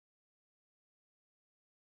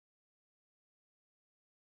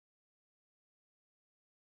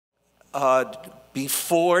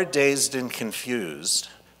Before Dazed and Confused,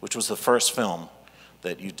 which was the first film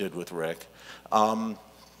that you did with Rick,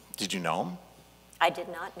 did you know him? I did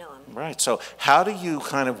not know him. Right. So how do you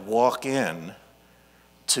kind of walk in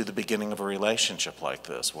to the beginning of a relationship like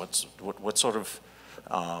this? What sort of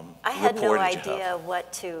I had no rapport did you idea have?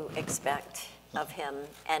 what to expect of him,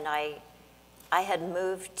 and I had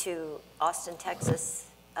moved to Austin, Texas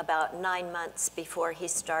about 9 months before he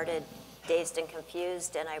started Dazed and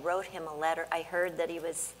Confused, and I wrote him a letter. I heard that he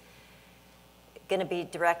was going to be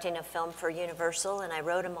directing a film for Universal, and I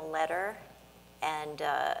wrote him a letter, and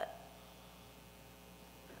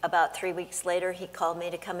about 3 weeks later, he called me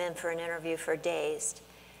to come in for an interview for Dazed.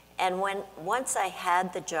 And once I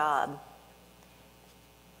had the job,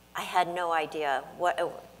 I had no idea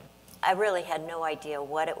I really had no idea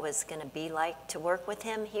what it was going to be like to work with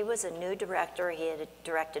him. He was a new director. He had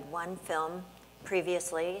directed one film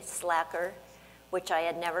previously, Slacker, which I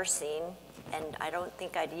had never seen, and I don't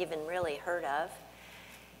think I'd even really heard of.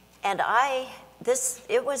 And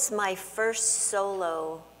it was my first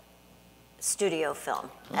solo studio film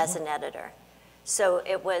as an editor. So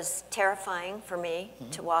it was terrifying for me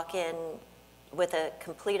to walk in with a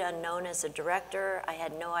complete unknown as a director. I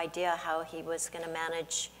had no idea how he was going to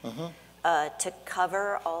manage to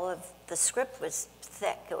cover all of the script. Was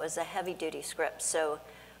thick. It was a heavy-duty script. So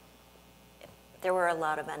there were a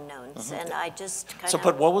lot of unknowns, and I just kind of...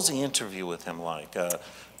 But what was the interview with him like?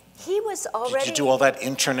 He was already... Did you do all that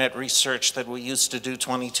internet research that we used to do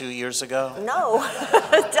 22 years ago? No,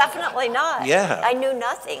 definitely not. Yeah. I knew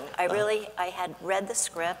nothing. I had read the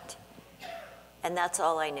script, and that's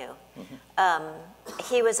all I knew.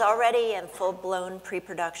 He was already in full-blown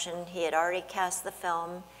pre-production. He had already cast the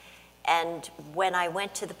film, and when I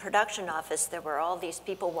went to the production office, there were all these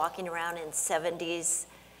people walking around in 70s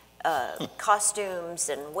costumes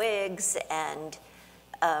and wigs, and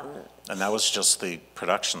that was just the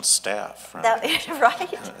production staff, right?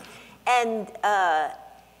 Right. And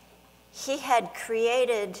he had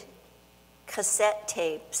created cassette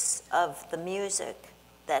tapes of the music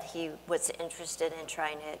that he was interested in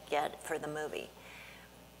trying to get for the movie.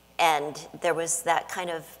 And there was that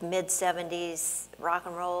kind of mid-70s rock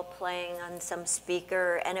and roll playing on some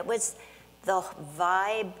speaker, and it was, the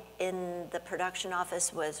vibe in the production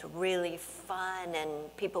office was really fun, and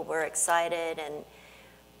people were excited,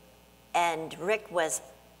 and Rick was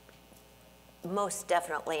most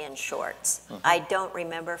definitely in shorts. I don't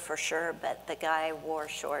remember for sure, but the guy wore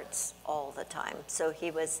shorts all the time. So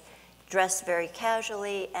he was dressed very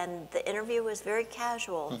casually, and the interview was very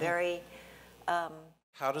casual, very...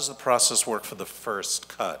 How does the process work for the first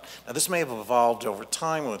cut? Now, this may have evolved over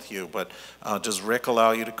time with you, but does Rick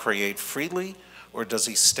allow you to create freely, or does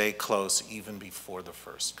he stay close even before the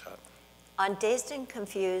first cut? On Dazed and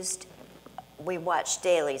Confused, we watched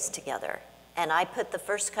dailies together, and I put the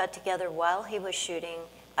first cut together while he was shooting.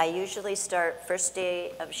 I usually start first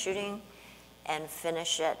day of shooting and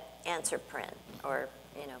finish at answer print, or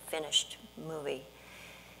finished movie.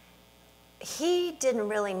 He didn't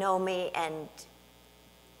really know me and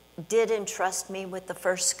did entrust me with the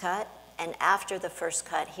first cut, and after the first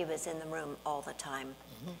cut, he was in the room all the time.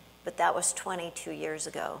 But that was 22 years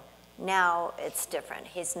ago. Now it's different.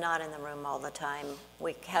 He's not in the room all the time.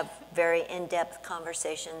 We have very in-depth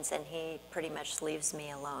conversations, and he pretty much leaves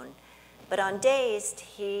me alone. But on Dazed,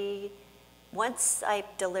 once I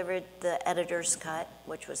delivered the editor's cut,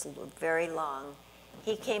 which was very long,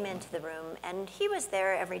 he came into the room, and he was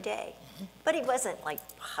there every day. But he wasn't like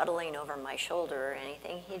huddling over my shoulder or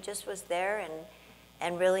anything. He just was there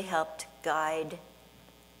and really helped guide.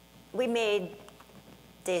 We made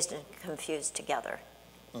Dazed and Confused together.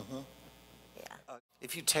 Yeah.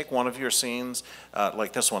 If you take one of your scenes,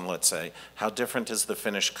 like this one, let's say, how different is the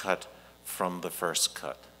finished cut from the first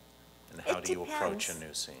cut? And how do you approach a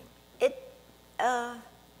new scene?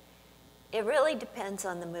 It really depends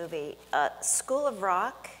on the movie. School of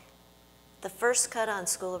Rock, the first cut on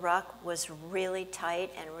School of Rock was really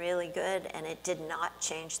tight and really good, and it did not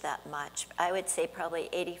change that much. I would say probably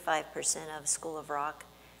 85% of School of Rock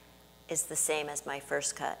is the same as my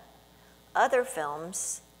first cut. Other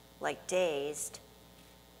films, like Dazed,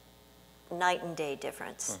 night and day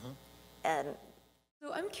difference.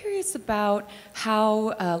 So I'm curious about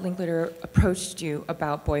how Linklater approached you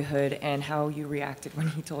about Boyhood and how you reacted when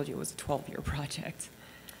he told you it was a 12-year project.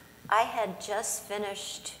 I had just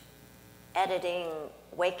finished editing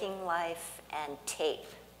Waking Life and Tape.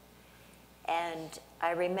 And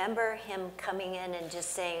I remember him coming in and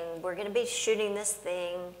just saying, we're going to be shooting this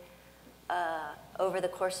thing over the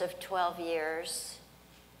course of 12 years.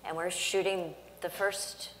 And we're shooting the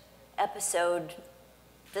first episode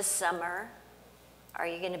this summer. are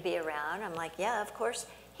you going to be around? I'm like, yeah, of course.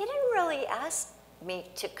 He didn't really ask me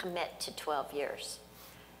to commit to 12 years.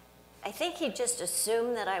 I think he just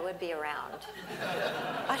assumed that I would be around.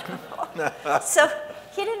 I don't know. So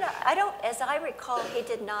he didn't, as I recall, he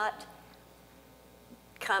did not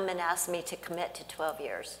come and ask me to commit to 12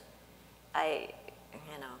 years. I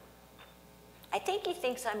think he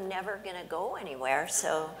thinks I'm never going to go anywhere,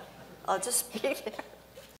 so I'll just be there.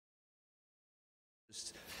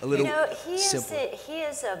 Just a little he simple.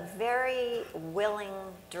 is a very willing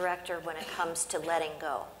director when it comes to letting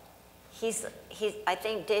go. I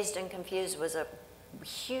think Dazed and Confused was a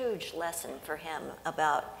huge lesson for him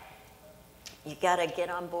about you got to get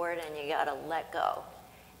on board and you got to let go.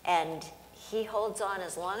 And he holds on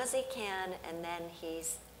as long as he can, and then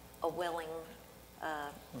he's willing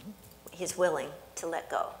to let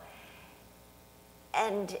go.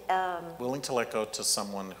 And Willing to let go to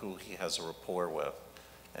someone who he has a rapport with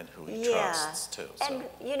and who he trusts too. So. And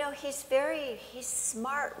he's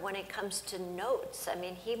smart when it comes to notes. I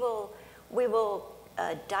mean, we will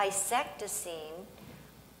dissect a scene,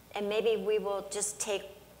 and maybe we will just take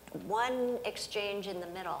one exchange in the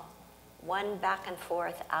middle, one back and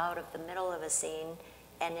forth out of the middle of a scene,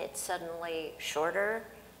 and it's suddenly shorter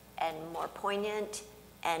and more poignant,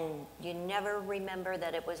 and you never remember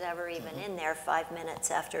that it was ever even in there 5 minutes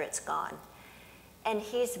after it's gone. And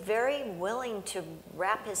he's very willing to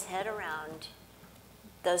wrap his head around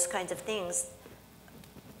those kinds of things.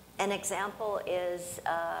 An example is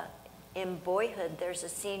in Boyhood, there's a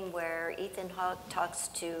scene where Ethan Hawke talks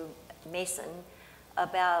to Mason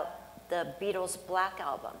about the Beatles' Black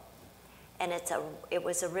Album. And it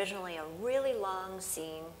was originally a really long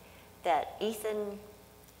scene that Ethan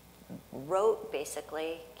wrote,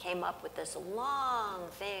 basically, came up with this long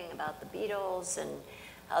thing about the Beatles and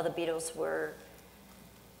how the Beatles were,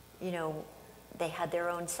 they had their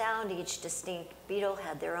own sound. Each distinct Beatle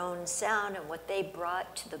had their own sound and what they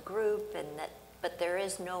brought to the group, but there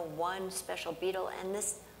is no one special Beatle. And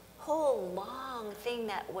this whole long thing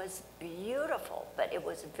that was beautiful, but it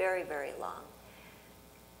was very, very long.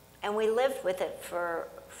 And we lived with it for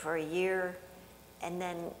a year, and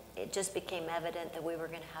then it just became evident that we were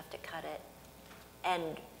going to have to cut it.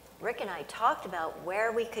 And Rick and I talked about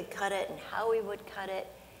where we could cut it and how we would cut it.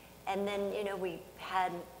 And then, we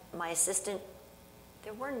had my assistant.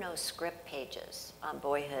 There were no script pages on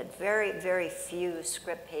Boyhood, very, very few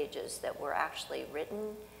script pages that were actually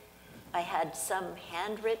written. I had some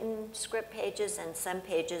handwritten script pages and some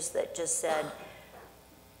pages that just said,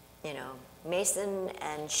 Mason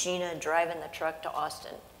and Sheena driving the truck to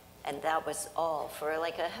Austin. And that was all for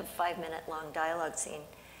like a 5-minute long dialogue scene.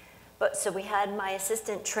 But so we had my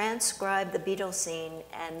assistant transcribe the Beatles scene,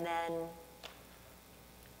 and then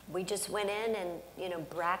we just went in and,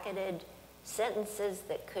 bracketed sentences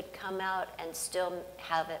that could come out and still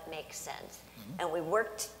have it make sense. And we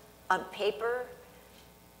worked on paper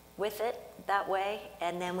with it that way,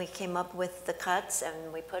 and then we came up with the cuts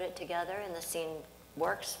and we put it together, and the scene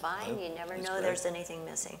works fine. You never know there's anything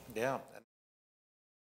missing. Yeah.